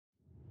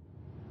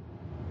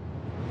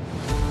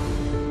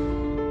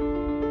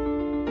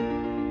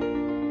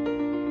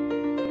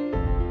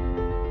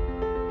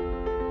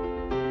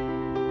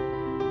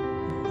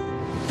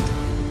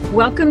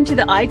Welcome to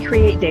the I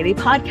Create Daily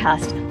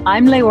podcast.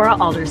 I'm Leora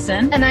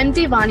Alderson. And I'm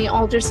Devani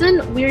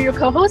Alderson. We're your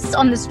co-hosts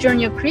on this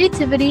journey of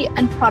creativity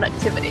and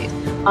productivity.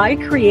 I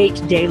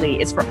Create Daily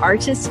is for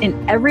artists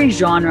in every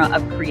genre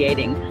of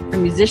creating,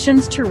 from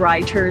musicians to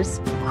writers,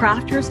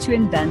 crafters to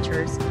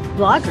inventors,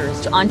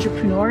 bloggers to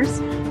entrepreneurs.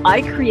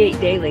 I Create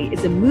Daily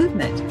is a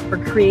movement for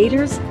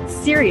creators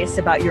serious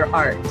about your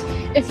art.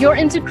 If you're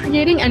into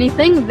creating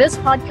anything, this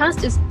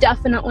podcast is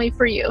definitely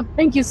for you.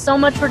 Thank you so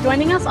much for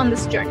joining us on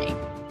this journey.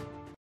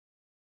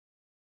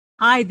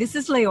 Hi, this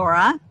is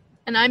Leora.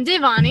 And I'm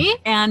Devani.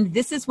 And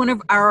this is one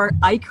of our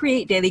I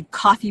Create Daily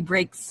coffee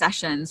break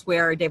sessions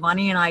where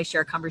Devani and I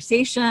share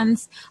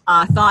conversations,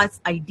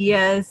 thoughts,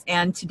 ideas.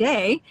 And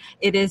today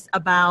it is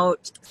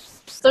about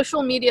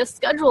social media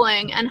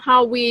scheduling and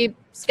how we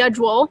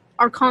schedule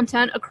our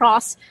content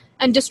across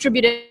and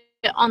distribute it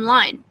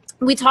online.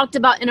 We talked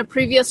about in a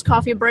previous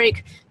coffee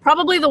break,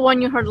 probably the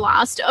one you heard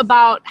last,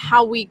 about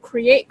how we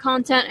create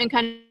content and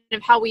kind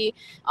of how we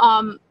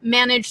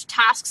manage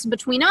tasks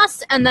between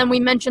us. And then we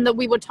mentioned that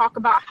we would talk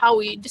about how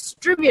we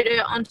distribute it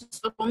onto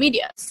social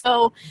media.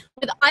 So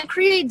with I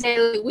Create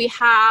Daily, we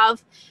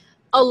have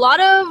a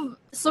lot of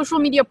social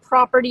media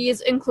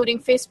properties, including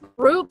Facebook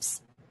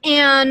groups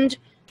and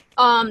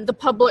the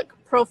public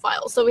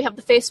profile. So we have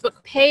the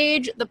Facebook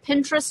page, the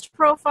Pinterest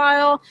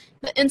profile,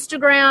 the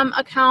Instagram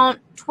account,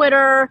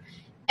 Twitter,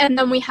 and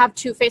then we have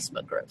 2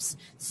 Facebook groups.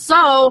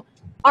 So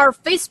our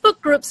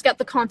Facebook groups get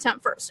the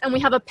content first, and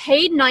we have a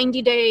paid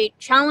 90-day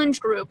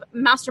challenge group,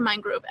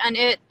 mastermind group, and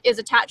it is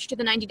attached to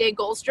the 90-day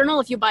goals journal.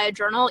 If you buy a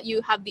journal,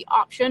 you have the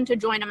option to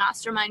join a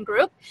mastermind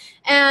group,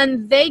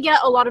 and they get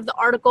a lot of the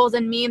articles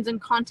and memes and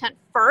content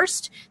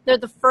first. They're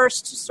the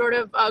first sort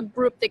of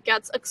group that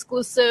gets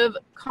exclusive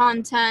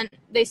content.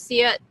 They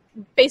see it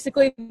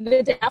basically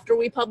the day after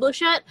we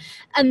publish it,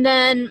 and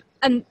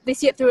they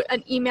see it through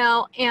an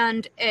email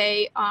and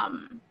a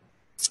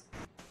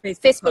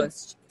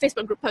Facebook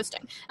group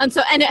posting. And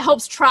it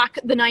helps track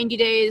the 90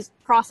 days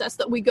process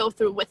that we go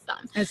through with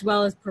them. As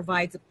well as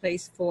provides a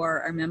place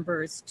for our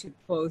members to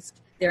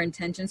post their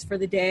intentions for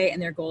the day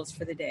and their goals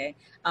for the day.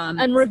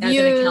 And reviews.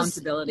 As an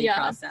accountability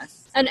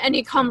process. And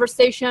any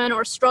conversation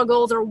or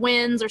struggles or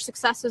wins or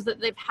successes that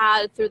they've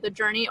had through the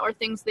journey or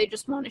things they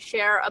just want to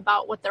share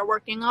about what they're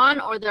working on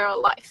or their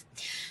life.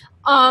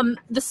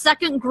 The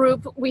second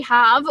group we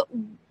have,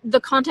 the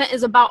content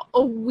is about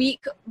a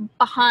week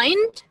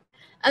behind.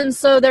 And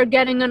so they're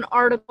getting an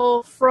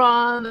article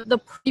from the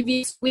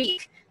previous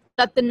week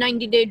that the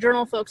 90-day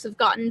journal folks have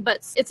gotten,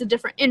 but it's a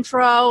different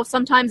intro.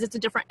 Sometimes it's a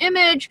different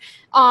image.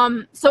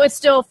 So it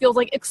still feels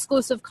like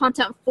exclusive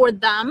content for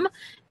them.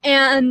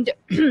 And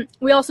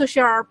we also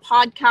share our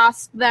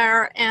podcast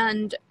there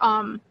and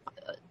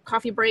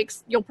coffee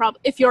breaks. You'll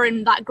probably, if you're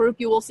in that group,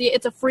 you will see it.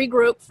 It's a free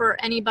group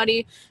for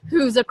anybody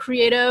who's a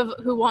creative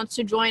who wants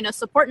to join a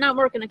support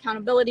network, an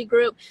accountability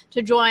group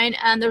to join.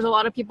 And there's a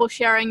lot of people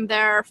sharing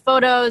their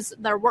photos,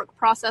 their work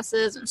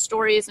processes and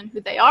stories and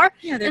who they are.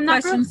 Yeah, their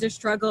questions, their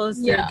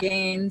struggles, their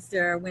gains,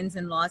 their wins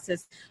and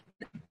losses.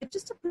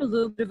 Just to put a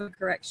little bit of a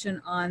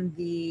correction on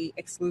the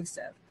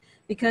exclusive.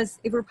 Because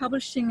if we're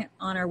publishing it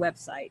on our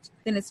website,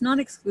 then it's not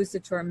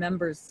exclusive to our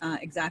members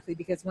exactly,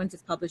 because once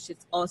it's published,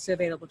 it's also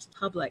available to the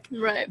public.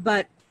 Right.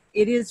 But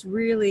it is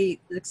really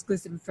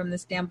exclusive from the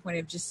standpoint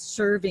of just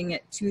serving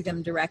it to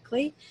them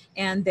directly,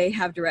 and they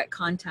have direct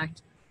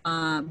contact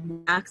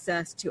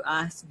access to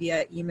us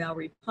via email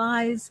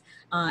replies.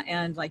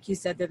 And like you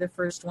said, they're the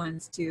first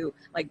ones to,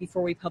 like,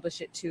 before we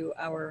publish it to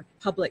our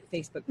public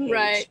Facebook page.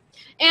 Right.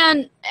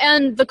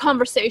 And the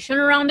conversation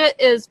around it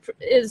is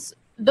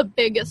the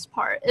biggest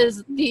part,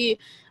 is the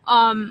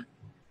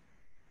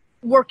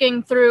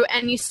working through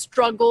any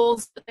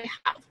struggles that they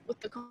have with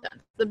the content.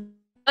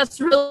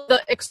 That's really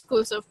the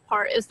exclusive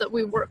part, is that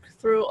we work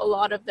through a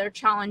lot of their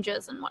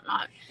challenges and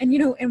whatnot. And,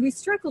 and we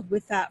struggled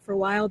with that for a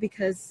while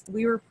because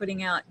we were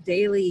putting out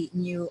daily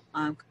new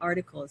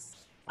articles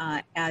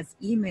as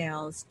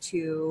emails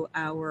to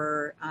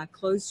our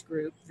closed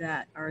group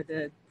that are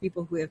the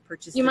people who have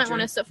purchased. You might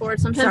want to sit forward.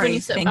 Sometimes when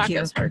you sit back,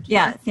 it's hard.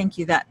 Yeah, thank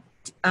you.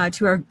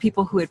 To our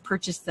people who had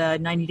purchased the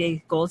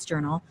 90-day goals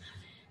journal.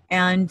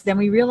 And then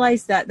we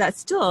realized that that's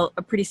still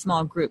a pretty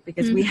small group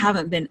because we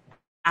haven't been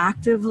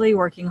actively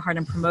working hard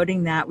on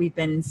promoting that. We've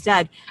been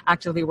instead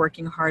actively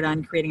working hard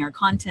on creating our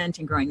content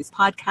and growing this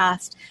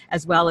podcast,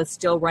 as well as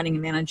still running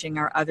and managing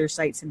our other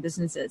sites and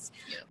businesses.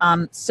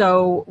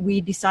 So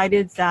we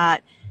decided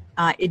that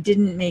it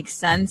didn't make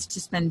sense to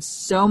spend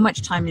so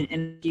much time and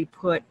energy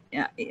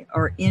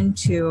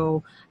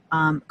into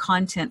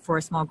content for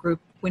a small group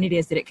when it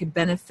is that it could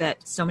benefit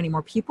so many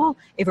more people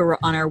if it were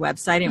on our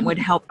website and would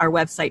help our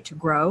website to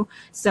grow.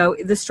 So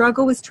the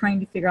struggle was trying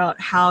to figure out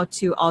how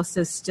to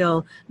also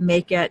still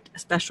make it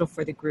special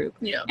for the group.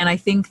 Yeah. And I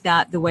think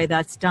that the way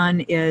that's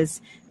done is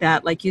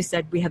that, like you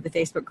said, we have the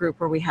Facebook group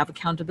where we have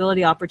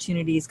accountability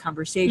opportunities,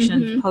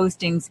 conversations,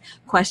 postings,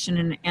 question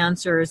and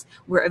answers.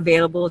 We're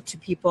available to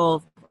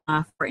people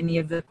for any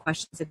of the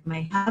questions that you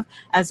may have,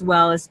 as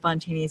well as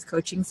spontaneous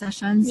coaching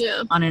sessions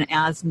on an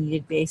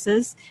as-needed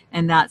basis.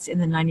 And that's in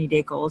the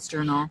 90-Day Goals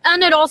Journal.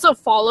 And it also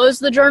follows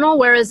the journal,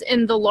 whereas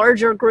in the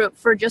larger group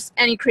for just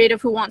any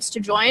creative who wants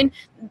to join,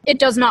 it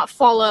does not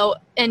follow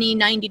any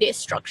 90-day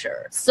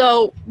structure.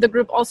 So the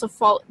group also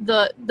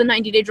the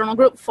 90-Day Journal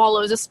group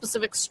follows a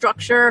specific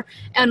structure,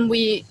 and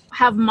we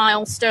have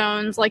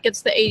milestones, like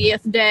it's the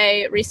 80th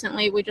day.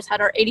 Recently, we just had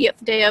our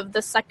 80th day of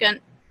the second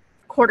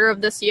quarter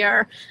of this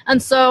year, and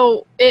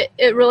so it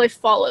really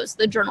follows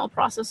the journal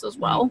process as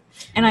well.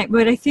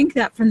 But I think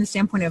that from the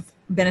standpoint of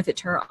benefit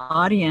to our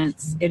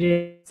audience, it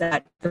is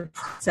that the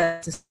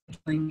process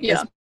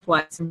is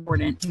what's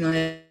important.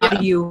 How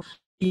do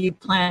you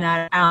plan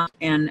that out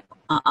and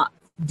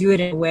do it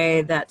in a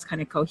way that's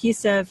kind of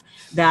cohesive,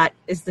 that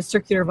is the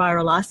circular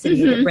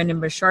virality that Brendon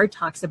Burchard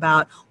talks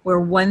about, where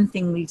one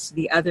thing leads to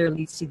the other,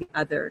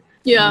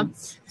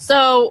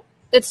 So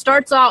it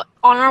starts out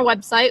on our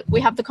website.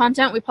 We have the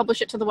content, we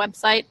publish it to the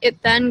website.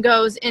 It then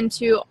goes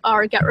into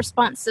our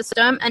GetResponse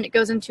system, and it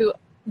goes into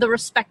the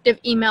respective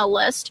email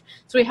list.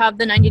 So we have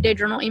the 90-Day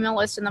Journal email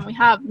list, and then we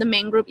have the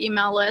main group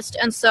email list.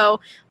 And so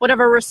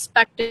whatever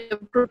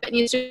respective group it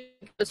needs to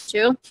go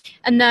to,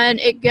 and then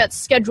it gets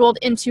scheduled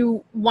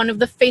into one of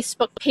the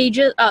Facebook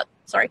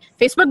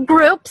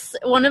groups,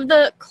 one of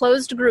the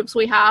closed groups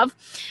we have.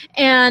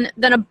 And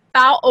then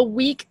about a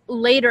week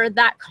later,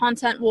 that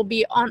content will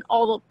be on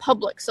all the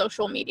public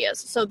social medias.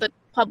 So the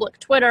public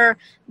Twitter,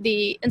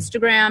 the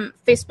Instagram,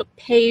 Facebook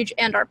page,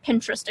 and our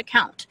Pinterest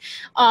account.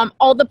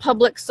 All the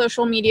public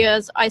social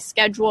medias I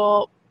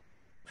schedule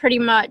pretty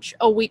much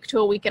a week to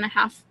a week and a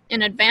half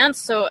in advance.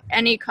 So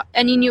any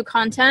new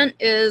content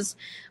is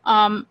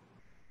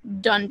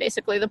done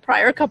basically the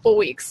prior couple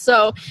weeks.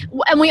 So,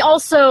 and we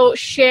also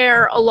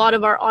share a lot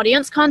of our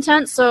audience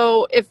content.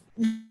 So if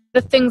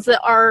the things that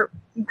our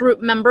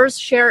group members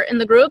share in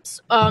the groups,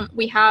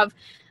 we have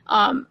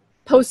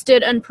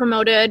posted and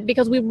promoted,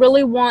 because we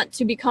really want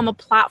to become a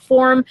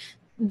platform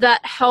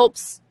that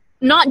helps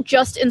not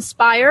just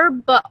inspire,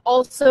 but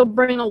also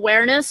bring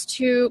awareness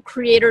to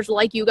creators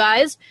like you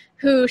guys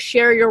who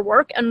share your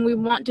work. And we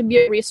want to be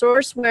a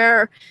resource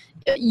where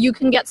you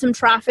can get some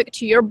traffic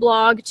to your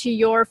blog, to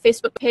your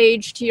Facebook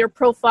page, to your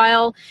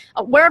profile.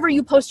 Wherever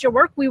you post your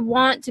work, we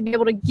want to be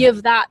able to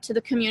give that to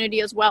the community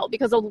as well,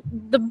 because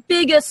the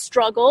biggest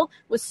struggle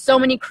with so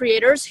many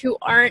creators who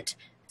aren't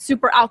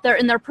super out there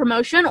in their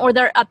promotion, or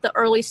they're at the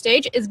early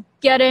stage, is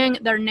getting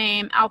their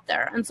name out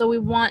there. And so we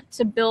want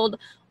to build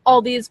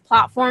all these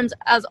platforms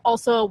as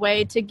also a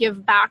way to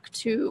give back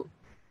to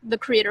the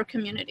creator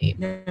community.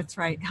 That's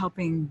right.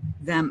 Helping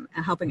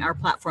our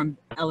platform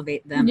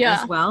elevate them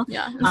as well.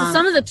 Yeah. So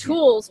some of the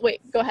tools,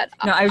 go ahead.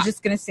 No, I was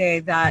just going to say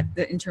that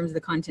in terms of the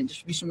content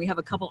distribution, we have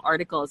a couple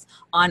articles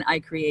on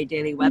iCreate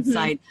Daily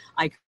website,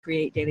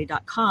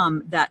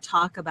 iCreateDaily.com, that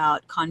talk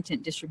about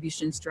content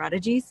distribution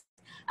strategies,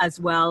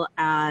 as well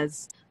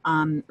as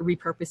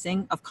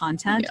repurposing of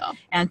content.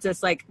 And so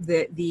it's like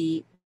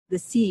the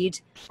seed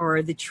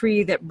or the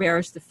tree that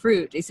bears the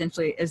fruit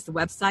essentially is the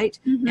website,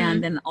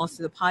 and then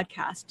also the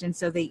podcast. And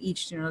so they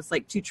each, it's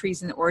like two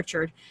trees in the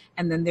orchard,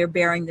 and then they're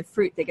bearing the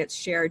fruit that gets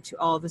shared to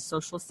all the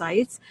social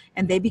sites,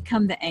 and they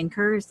become the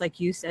anchors, like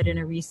you said in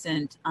a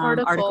recent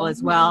article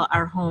as well.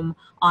 Our home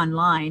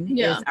online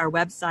is our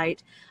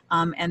website.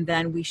 And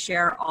then we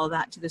share all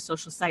that to the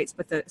social sites,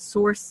 but the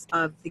source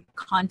of the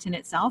content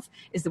itself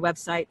is the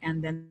website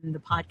and then the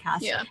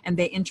podcast, and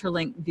they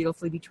interlink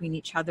beautifully between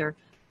each other.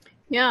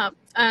 Yeah,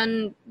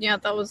 and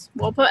that was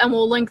well put, and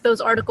we'll link those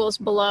articles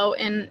below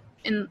in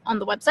on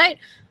the website.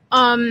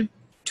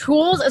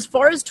 Tools, as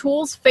far as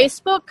tools,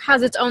 Facebook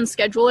has its own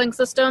scheduling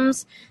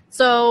systems,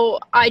 so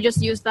I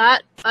just use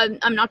that.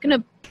 I'm not going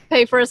to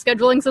pay for a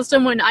scheduling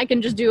system when I can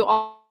just do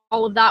all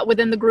of that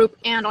within the group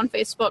and on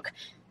Facebook.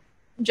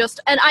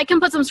 And I can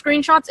put some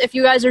screenshots, if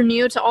you guys are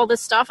new to all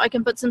this stuff, I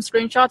can put some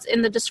screenshots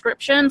in the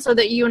description so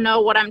that you know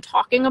what I'm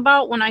talking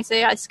about when I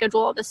say I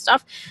schedule all this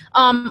stuff.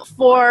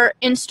 For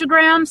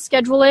Instagram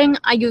scheduling,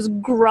 I use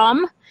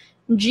Grum,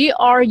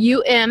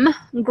 Grum,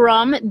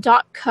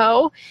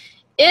 Grum.co.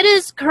 It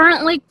is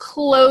currently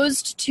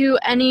closed to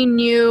any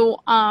new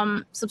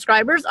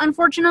subscribers,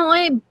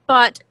 unfortunately,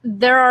 but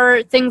there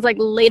are things like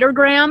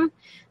Latergram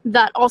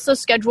that also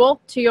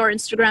schedule to your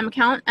Instagram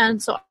account, and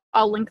so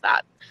I'll link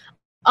that.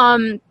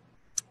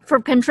 For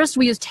Pinterest,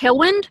 we use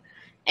Tailwind,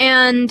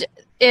 and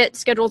it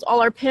schedules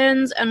all our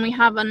pins, and we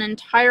have an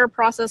entire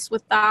process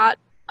with that.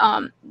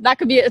 That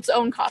could be its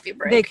own coffee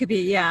break. They could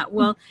be, yeah.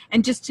 Well,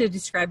 and just to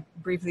describe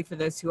briefly for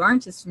those who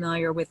aren't as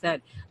familiar with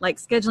it, like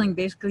scheduling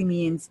basically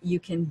means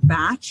you can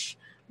batch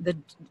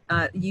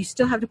you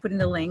still have to put in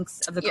the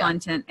links of the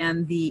content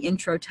and the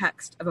intro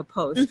text of a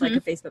post, like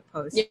a Facebook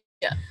post.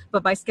 Yeah.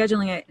 But by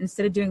scheduling it,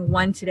 instead of doing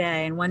one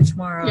today and one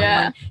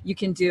tomorrow, you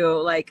can do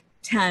like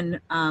 10,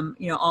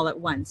 all at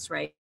once,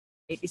 right?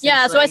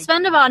 Yeah, so I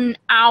spend about an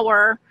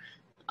hour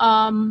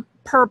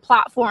per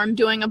platform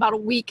doing about a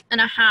week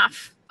and a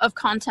half of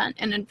content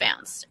in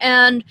advance.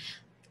 And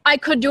I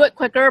could do it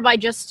quicker by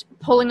just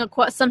pulling a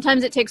quote.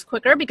 Sometimes it takes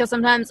quicker because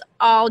sometimes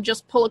I'll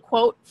just pull a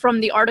quote from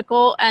the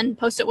article and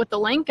post it with the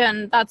link,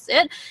 and that's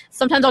it.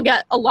 Sometimes I'll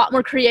get a lot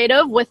more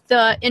creative with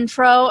the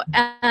intro,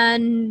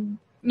 and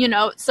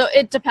so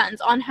it depends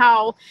on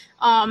how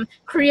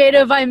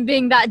creative I'm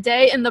being that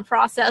day in the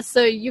process,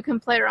 so you can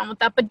play around with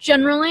that. But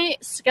generally,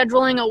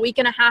 scheduling a week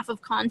and a half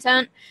of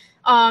content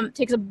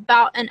takes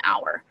about an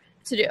hour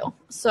to do.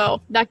 So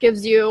that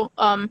gives you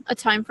a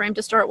time frame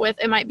to start with.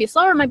 It might be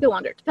slower, it might be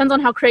longer. Depends on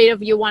how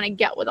creative you want to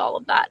get with all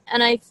of that.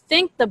 And I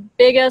think the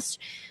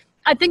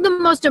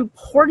most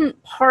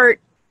important part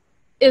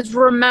is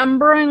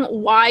remembering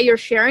why you're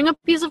sharing a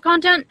piece of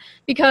content,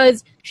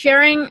 because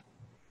sharing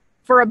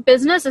for a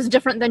business is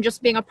different than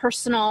just being a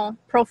personal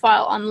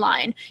profile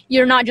online.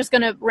 You're not just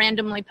going to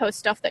randomly post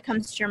stuff that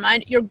comes to your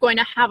mind. You're going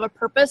to have a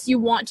purpose. You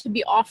want to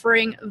be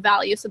offering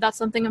value. So that's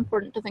something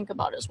important to think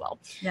about as well.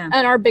 Yeah.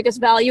 And our biggest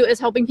value is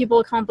helping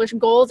people accomplish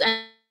goals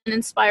and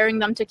inspiring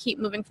them to keep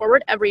moving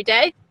forward every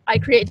day. I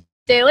create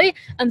daily.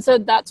 And so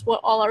that's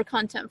what all our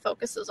content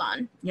focuses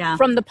on. Yeah.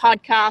 From the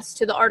podcast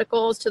to the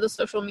articles to the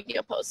social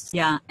media posts.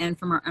 Yeah. And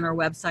on our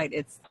website,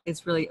 it's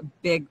really a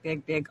big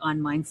on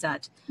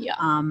mindset. Yeah.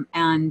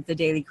 And the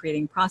daily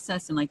creating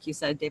process. And like you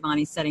said,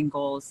 Devani, setting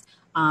goals.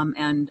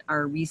 And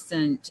our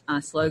recent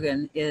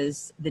slogan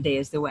is "The day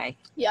is the way."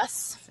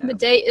 Yes, so. The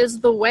day is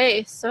the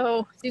way.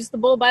 So seize the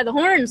bull by the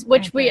horns,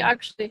 which we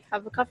actually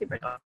have a coffee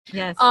break on.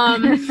 Yes.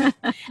 And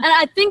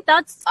I think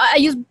I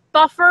use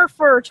Buffer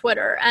for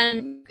Twitter,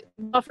 and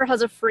Buffer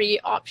has a free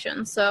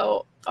option.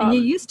 So and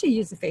you used to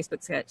use the Facebook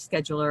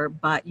scheduler,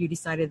 but you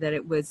decided that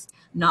it was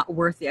not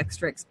worth the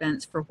extra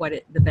expense for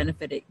the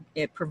benefit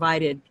it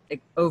provided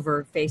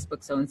over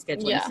Facebook's own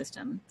scheduling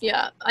system.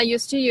 Yeah, I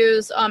used to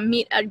use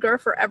Meet Edgar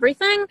for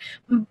everything,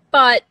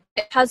 but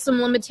it has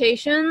some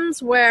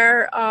limitations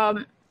where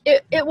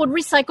it would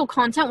recycle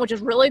content, which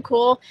is really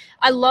cool.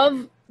 I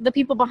love the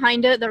people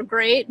behind it, they're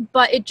great,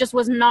 but it just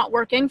was not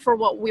working for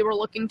what we were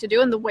looking to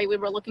do and the way we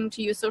were looking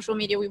to use social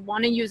media. We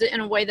want to use it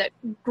in a way that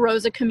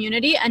grows a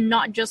community and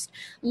not just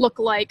look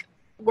like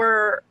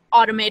we're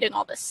automating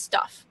all this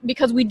stuff,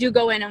 because we do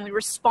go in and we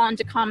respond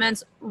to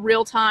comments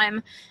real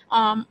time.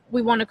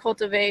 We want to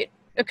cultivate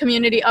a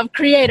community of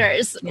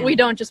creators. Yeah. We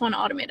don't just want to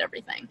automate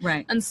everything.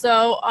 Right. And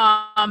so,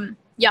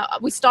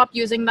 we stopped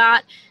using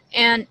that.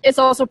 And it's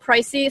also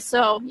pricey,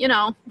 so,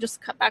 just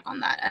cut back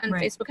on that. And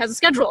right. Facebook has a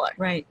scheduler.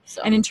 Right.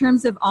 So. And in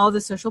terms of all the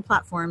social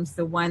platforms,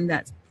 the one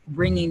that's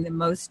bringing the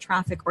most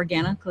traffic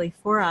organically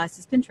for us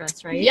is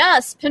Pinterest, right?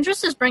 Yes,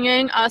 Pinterest is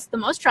bringing us the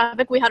most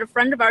traffic. We had a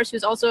friend of ours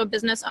who's also a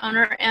business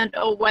owner and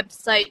a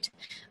website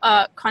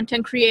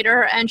content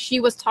creator, and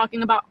she was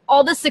talking about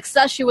all the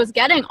success she was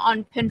getting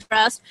on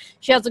Pinterest.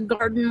 She has a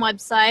garden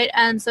website,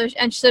 and so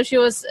she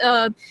was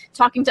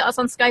talking to us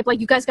on Skype,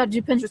 like, you guys got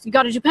to do Pinterest, you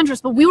got to do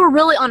Pinterest. But we were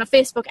really on a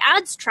Facebook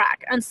ads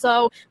track, and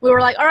so we were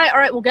like, all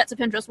right, we'll get to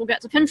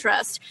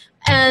Pinterest.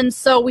 And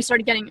so we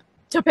started getting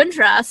to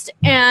Pinterest,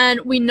 and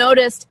we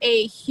noticed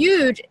a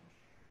huge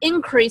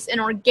increase in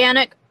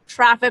organic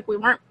traffic. We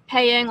weren't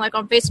paying like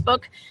on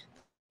Facebook.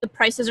 The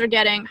prices are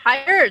getting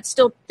higher. It's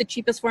still the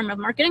cheapest form of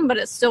marketing, but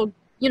it's still,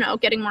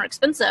 getting more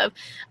expensive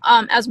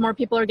as more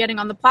people are getting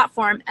on the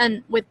platform.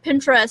 And with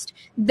Pinterest,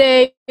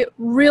 they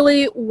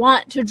really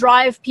want to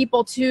drive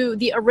people to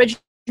the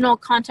original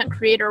content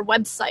creator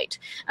website.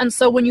 And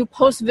so when you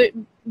post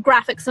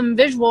graphics and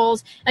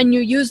visuals and you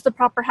use the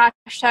proper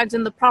hashtags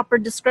and the proper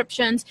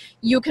descriptions,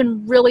 you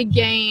can really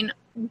gain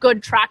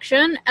good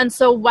traction. And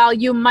so while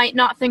you might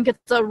not think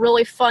it's a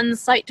really fun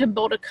site to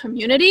build a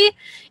community,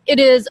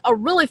 it is a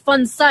really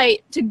fun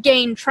site to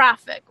gain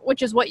traffic,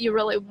 which is what you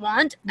really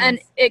want. Yes. And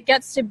it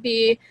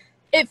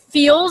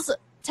feels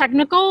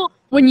technical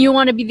when you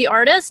want to be the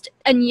artist,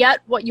 and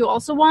yet what you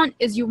also want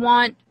is you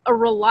want a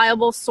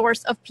reliable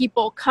source of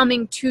people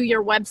coming to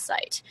your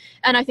website.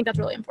 And I think that's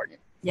really important.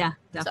 Yeah,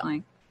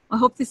 definitely. So. I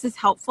hope this is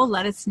helpful.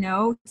 Let us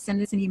know.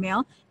 Send us an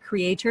email,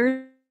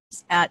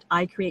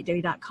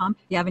 creators@icreatedaily.com.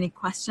 If you have any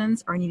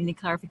questions or need any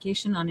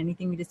clarification on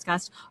anything we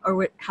discussed, or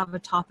would have a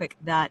topic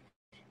that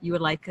you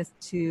would like us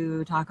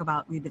to talk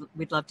about,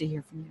 we'd love to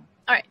hear from you.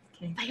 All right.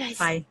 Okay. Bye, guys.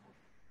 Bye.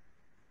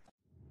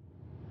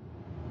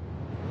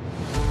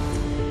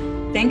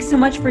 Thanks so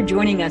much for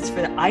joining us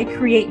for the I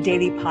Create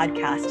Daily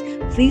podcast.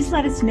 Please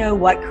let us know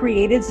what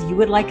creatives you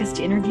would like us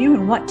to interview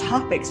and what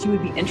topics you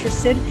would be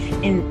interested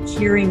in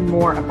hearing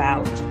more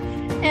about.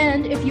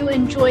 And if you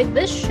enjoyed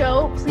this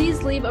show,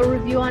 please leave a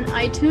review on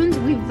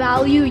iTunes. We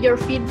value your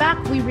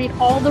feedback. We read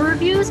all the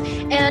reviews,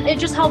 and it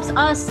just helps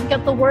us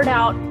get the word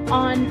out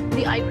on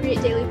the I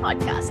Create Daily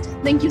podcast.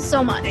 Thank you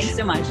so much. Thanks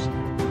so much.